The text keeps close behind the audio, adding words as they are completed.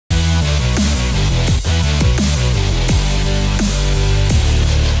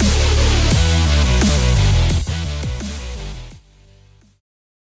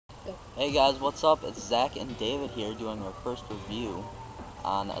Hey guys, what's up? It's Zach and David here doing our first review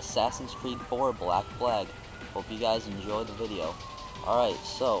on Assassin's Creed 4 Black Flag. Hope you guys enjoy the video. Alright,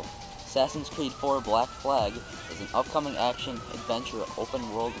 so Assassin's Creed 4 Black Flag is an upcoming action-adventure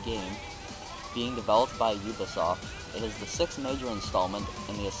open-world game being developed by Ubisoft. It is the sixth major installment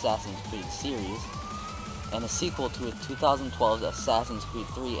in the Assassin's Creed series, and a sequel to 2012's Assassin's Creed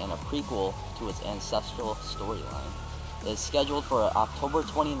 3 and a prequel to its ancestral storyline. It is scheduled for an October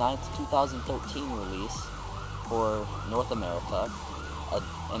 29th, 2013 release for North America,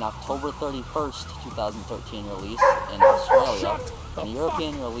 an October 31st, 2013 release in Australia, and a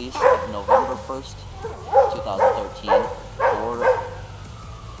European release of November 1st, 2013 for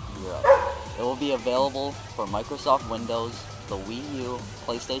Europe. It will be available for Microsoft Windows, the Wii U,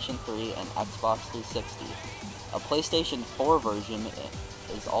 PlayStation 3, and Xbox 360. A PlayStation 4 version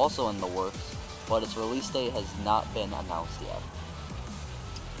is also in the works, but its release date has not been announced yet.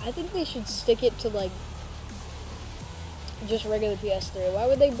 I think they should stick it to, like, just regular PS3. Why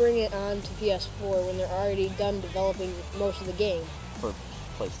would they bring it on to PS4 when they're already done developing most of the game? For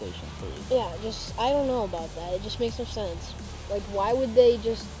PlayStation 3. Yeah, I don't know about that. It just makes no sense. Like, why would they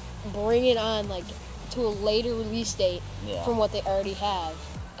just bring it on, like, to a later release date from what they already have?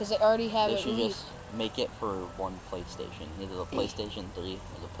 Because they already have it released. They should just make it for one PlayStation, either the PlayStation 3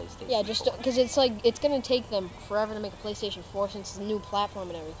 or the PlayStation 4. Yeah, just because it's like, it's going to take them forever to make a PlayStation 4 since it's a new platform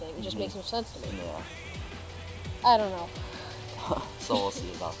and everything. It just makes no sense to me. Yeah. I don't know. So we'll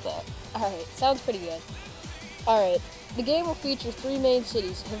see about that. Alright, sounds pretty good. Alright, the game will feature three main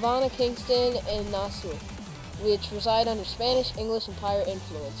cities, Havana, Kingston, and Nassau, which reside under Spanish, English, and pirate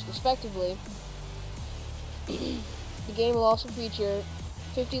influence, respectively. The game will also feature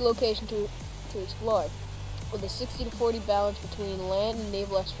 50 locations to explore, with a 60 to 40 balance between land and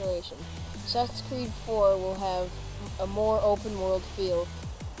naval exploration. Assassin's Creed 4 will have a more open world feel,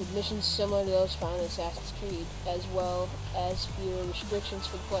 with missions similar to those found in Assassin's Creed, as well as fewer restrictions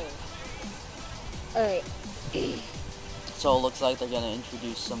for the player. Alright. So it looks like they're going to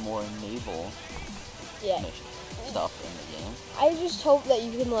introduce some more naval mission stuff in the game. I just hope that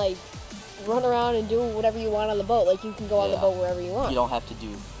you can, like, run around and do whatever you want on the boat. Like, you can go on the boat wherever you want. You don't have to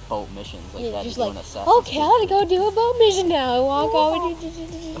do boat missions like that. Just you like, do in Assassin's okay, Creed I gotta go do a boat mission now. And walk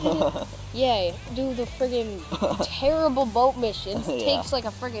over. Yay, do the friggin' terrible boat missions. It takes like a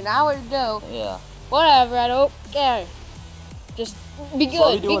friggin' hour to do. Yeah. Whatever, I don't care. Just be good.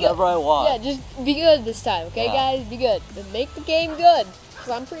 Let me do whatever I want. Yeah, just be good this time, okay, guys? Be good. Just make the game good, because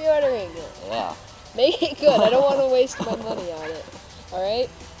I'm pre-ordering it. Yeah. Make it good. I don't want to waste my money on it. Alright?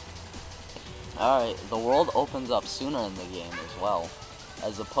 Alright, the world opens up sooner in the game as well,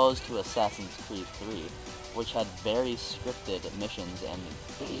 as opposed to Assassin's Creed 3, which had very scripted missions and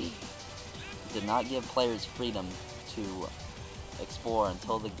did not give players freedom to explore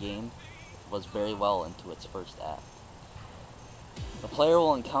until the game was very well into its first act. The player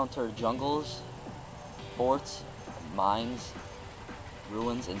will encounter jungles, forts, mines,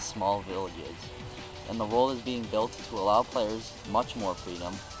 ruins, and small villages, and the world is being built to allow players much more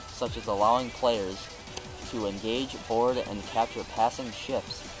freedom, such as allowing players to engage, board, and capture passing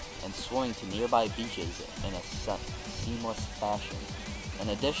ships and swimming to nearby beaches in a seamless fashion. In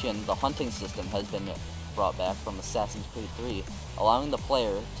addition, the hunting system has been brought back from Assassin's Creed 3, allowing the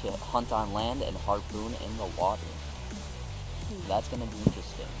player to hunt on land and harpoon in the water. That's going to be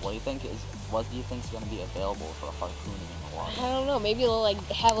interesting. What do you think is going to be available for harpooning in the water? I don't know. Maybe they'll like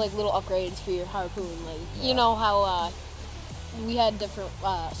have like little upgrades for your harpoon. Like you know how we had different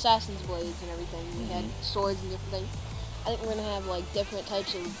assassin's blades and everything. We had swords and different things. I think we're gonna have like different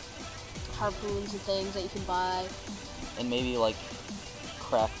types of harpoons and things that you can buy. And maybe like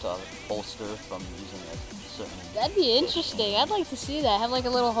craft a holster from using a certain. That'd be interesting. I'd like to see that. Have like a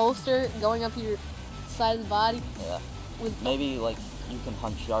little holster going up your side of the body. Yeah. Maybe like you can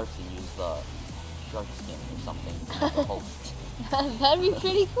hunt sharks and use the shark skin or something as a host. That'd be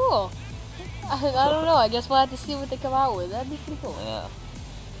pretty cool. I don't know. I guess we'll have to see what they come out with. That'd be pretty cool. Yeah.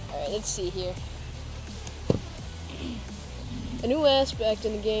 Alright, let's see here. A new aspect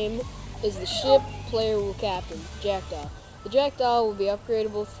in the game is the ship player will captain, Jackdaw. The Jackdaw will be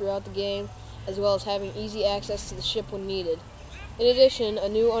upgradable throughout the game, as well as having easy access to the ship when needed. In addition, a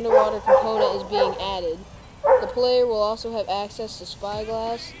new underwater component is being added. The player will also have access to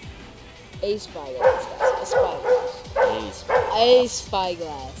spyglass, a spyglass,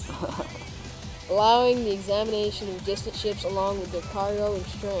 allowing the examination of distant ships along with their cargo and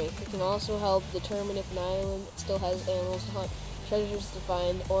strength. It can also help determine if an island still has animals to hunt, treasures to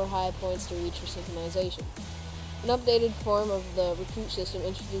find, or high points to reach for synchronization. An updated form of the recruit system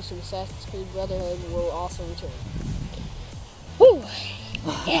introduced in Assassin's Creed Brotherhood will also return. Whew!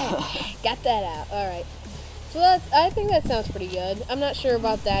 Yeah, got that out. All right. So I think that sounds pretty good. I'm not sure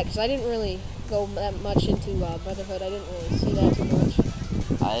about that because I didn't really go that much into Brotherhood. I didn't really see that too much.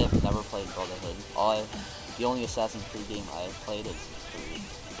 I have never played Brotherhood. The only Assassin's Creed game I have played is 3.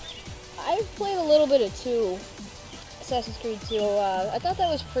 I've played a little bit of 2, Assassin's Creed 2. I thought that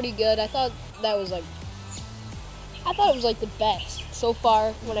was pretty good. I thought it was like the best so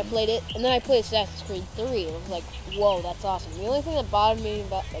far when I played it. And then I played Assassin's Creed 3 and I was like, whoa, that's awesome. The only thing that bothered me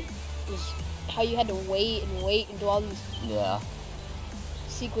about was how you had to wait and do all these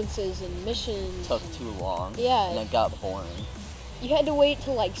sequences and missions. Took too long. Yeah. And it got boring. You had to wait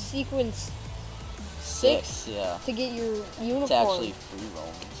till like sequence 6 yeah. to get your uniform. To actually free roam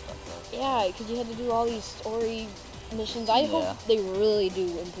and stuff like that. Yeah, because you had to do all these story missions. I hope they really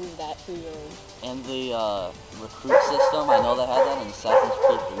do improve that free roam. And the recruit system, I know they had that in Assassin's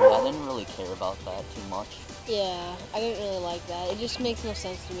Creed 3. I didn't really care about that too much. Yeah, I didn't really like that. It just makes no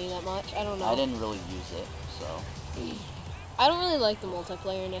sense to me that much. I don't know. I didn't really use it, so. I don't really like the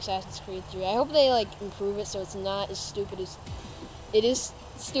multiplayer in Assassin's Creed 3. I hope they improve it so it's not as stupid as it is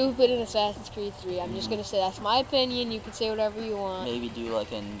stupid in Assassin's Creed 3. I'm just gonna say that's my opinion. You can say whatever you want. Maybe do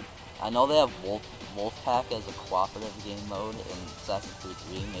I know they have Wolfpack as a cooperative game mode in Assassin's Creed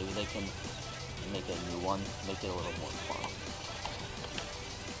 3. Maybe they can make a new one, make it a little more fun.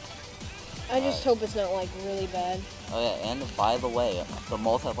 I just hope it's not really bad. Oh yeah, and by the way, the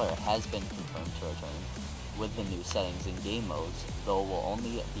multiplayer has been confirmed to return with the new settings in game modes, though it will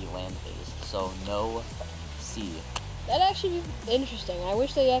only be land-based, so no sea. That'd actually be interesting. I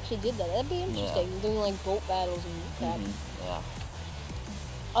wish they actually did that. That'd be interesting, doing boat battles and crap. Yeah.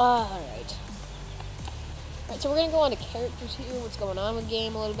 Alright. Alright, so we're gonna go on to characters here, what's going on with the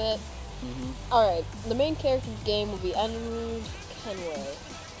game a little bit. Alright, the main character of the game will be Edward Kenway,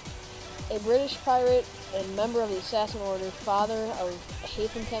 a British pirate and member of the Assassin Order, father of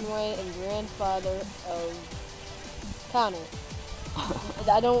Haytham Kenway, and grandfather of Connor.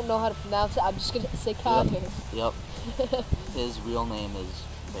 I don't know how to pronounce it, I'm just going to say Connor. Yep. His real name is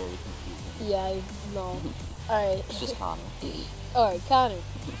very confusing. Yeah, I know. Alright. It's just Connor. Alright, Connor.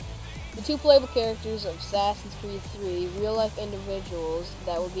 The two playable characters of Assassin's Creed 3, real-life individuals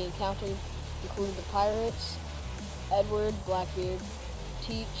that will be encountered include the pirates, Edward Blackbeard,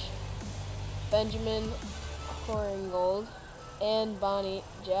 Teach, Benjamin Hornigold, and Bonnie,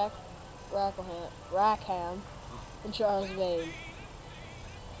 Jack Rackham, and Charles Vane.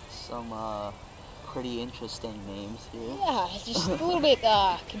 Some pretty interesting names here. Yeah, just a little bit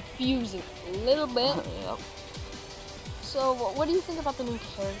confusing. A little bit. Yep. So, what do you think about the new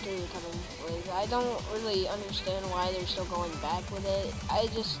character coming with? I don't really understand why they're still going back with it. I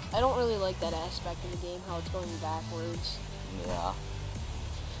don't really like that aspect of the game, how it's going backwards. Yeah.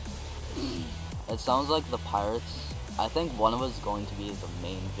 It sounds like the pirates, I think one of us is going to be the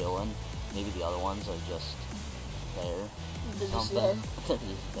main villain. Maybe the other ones are just there. They're just there. They're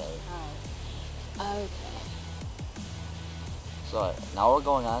just there. Alright. Okay. So, now we're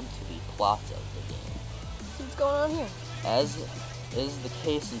going on to the plot of the game. So what's going on here? As is the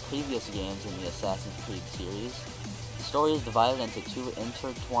case in previous games in the Assassin's Creed series, the story is divided into two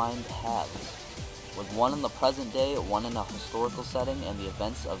intertwined halves, with one in the present day, one in a historical setting, and the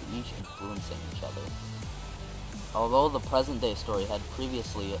events of each influencing each other. Although the present day story had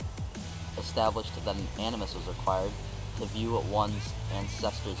previously established that an animus was required to view one's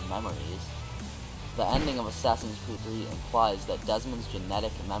ancestors' memories, the ending of Assassin's Creed 3 implies that Desmond's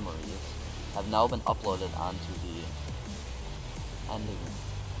genetic memories have now been uploaded onto the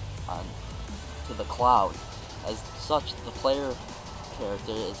cloud. As such, the player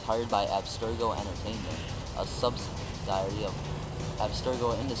character is hired by Abstergo Entertainment, a subsidiary of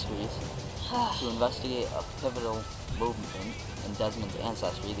Abstergo Industries, to investigate a pivotal movement in Desmond's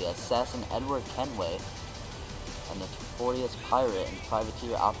ancestry. The assassin Edward Kenway, a notorious pirate and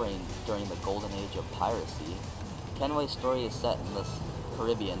privateer operating during the golden age of piracy. Kenway's story is set in the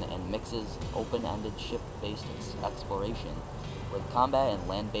Caribbean and mixes open-ended ship-based exploration with combat and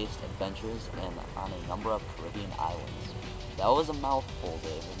land-based adventures and on a number of Caribbean islands. That was a mouthful,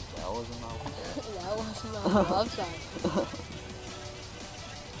 David. That was a mouthful. That was a mouthful. I'm sorry.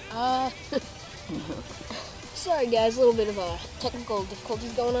 Sorry guys, a little bit of technical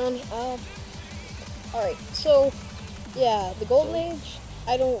difficulties going on. Alright, so, yeah, the Golden Age,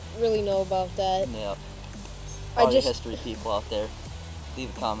 I don't really know about that. Yep. All you history people out there,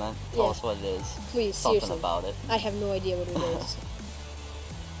 leave a comment, tell us what it is. Please, something seriously. about it. I have no idea what it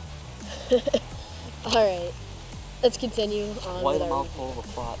is. Alright, let's continue on Quite with a our mouthful of a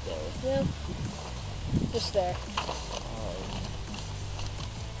plot there. Yeah, just there.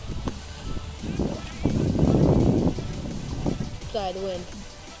 Sorry, the wind.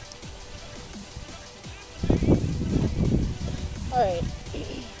 Alright.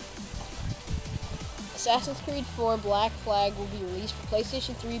 Assassin's Creed 4 Black Flag will be released for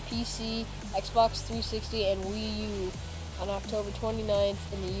PlayStation 3, PC, Xbox 360, and Wii U on October 29th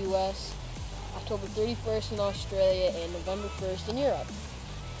in the US, October 31st in Australia, and November 1st in Europe.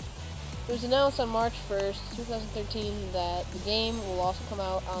 It was announced on March 1st, 2013 that the game will also come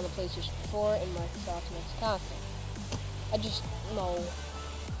out on the PlayStation 4 and Microsoft's next console. I just, no.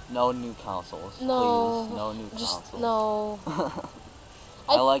 No new consoles. No. Please, no new Just, consoles. no.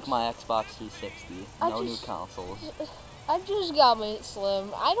 I like my Xbox 360. No new just- consoles. I just got my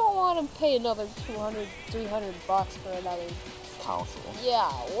Slim. I don't want to pay another $200, $300 for another. Console. Yeah,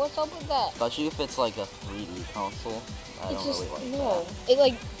 what's up with that? Especially if it's like a 3D console. I It's don't just, really like no. that. It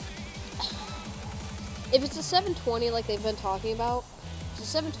like, if it's a 720 like they've been talking about, if it's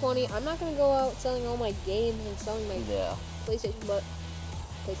a 720, I'm not going to go out selling all my games and selling my Yeah. PlayStation, but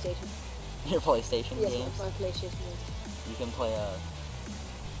PlayStation. Your PlayStation Yes, games. my PlayStation games. You can play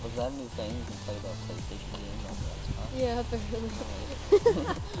was that a new thing? You can play the PlayStation games on the Xbox? Yeah,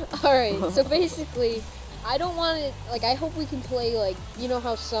 apparently. Alright, so basically, I don't want it, like, I hope we can play, like, you know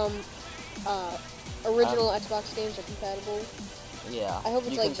how some original Xbox games are compatible? Yeah. I hope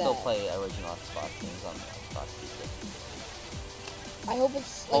it's you like can still that. play original Xbox games on the Xbox 360. I hope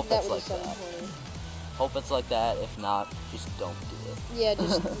it's like Hope that it's with the like that. 720. Hope it's like that. If not, just don't do it. Yeah,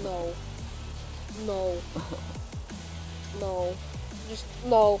 just no. No. No. Just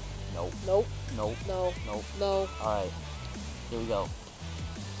no. Nope. Nope. Nope. No. Nope. No. Alright. Here we go.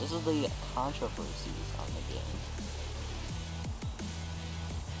 This is the controversies on the game.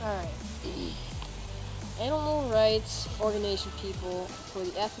 Alright. Animal rights organization people for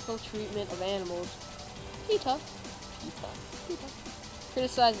the ethical treatment of animals, PETA,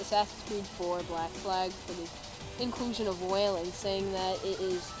 criticized Assassin's Creed 4 Black Flag for the inclusion of whaling, saying that it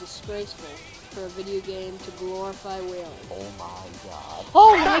is disgraceful for a video game to glorify whaling. Oh my god.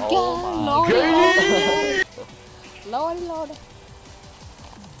 Oh my Oh god! my Lordy, lordy.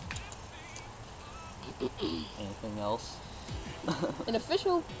 Anything else? An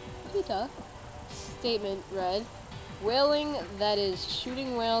official PETA statement read, whaling, that is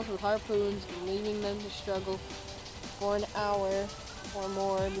shooting whales with harpoons and leaving them to struggle for an hour or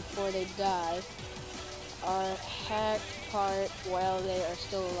more before they die, are hacked apart while they are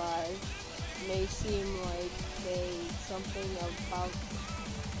still alive. May seem like something about...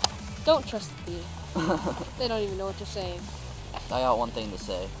 Don't trust the PETA. They don't even know what they're saying. I got one thing to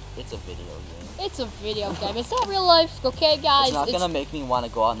say. It's a video game. It's a video game. It's not real life, okay, guys? It's not gonna make me want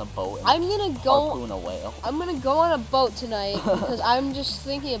to go out on a boat and I'm gonna go. harpoon a whale. I'm gonna go on a boat tonight because I'm just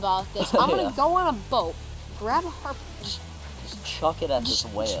thinking about this. I'm gonna Yeah. go on a boat, grab a harpoon, just Just chuck it at this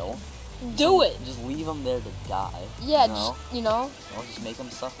whale. do it. Just leave him there to die. Yeah, you know? Just make him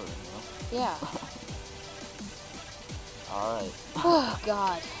suffer. Yeah. All right. Oh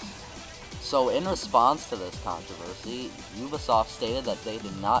God. So in response to this controversy, Ubisoft stated that they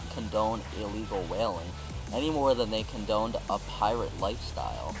did not condone illegal whaling any more than they condoned a pirate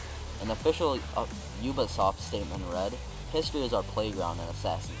lifestyle. An official Ubisoft statement read, "History is our playground in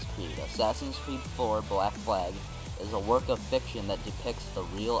Assassin's Creed. Assassin's Creed 4 Black Flag is a work of fiction that depicts the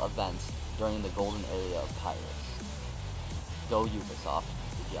real events during the golden era of pirates." Go Ubisoft.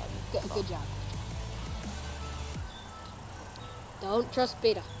 Good job, Ubisoft. Good job. Don't trust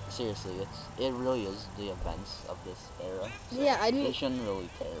beta. Seriously, it really is the events of this era. So Yeah, I they mean, shouldn't really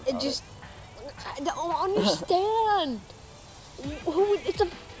care it about just. I don't understand. It's a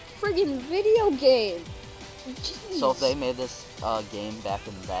friggin' video game. Jeez. So if they made this game back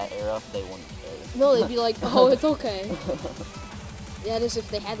in that era, they wouldn't care. No, they'd be like, oh, it's okay. Yeah, it is if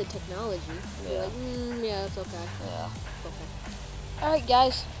they had the technology. They'd be Yeah. like, yeah, it's okay. Yeah. It's okay. Alright,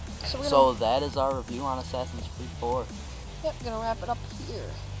 guys. So we're gonna, So that is our review on Assassin's Creed 4. gonna wrap it up here.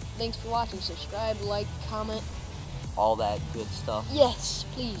 Thanks for watching. Subscribe, like, comment. All that good stuff. Yes,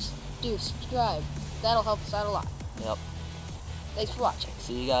 please do subscribe. That'll help us out a lot. Yep. Thanks for watching.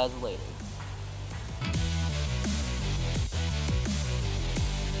 See you guys later.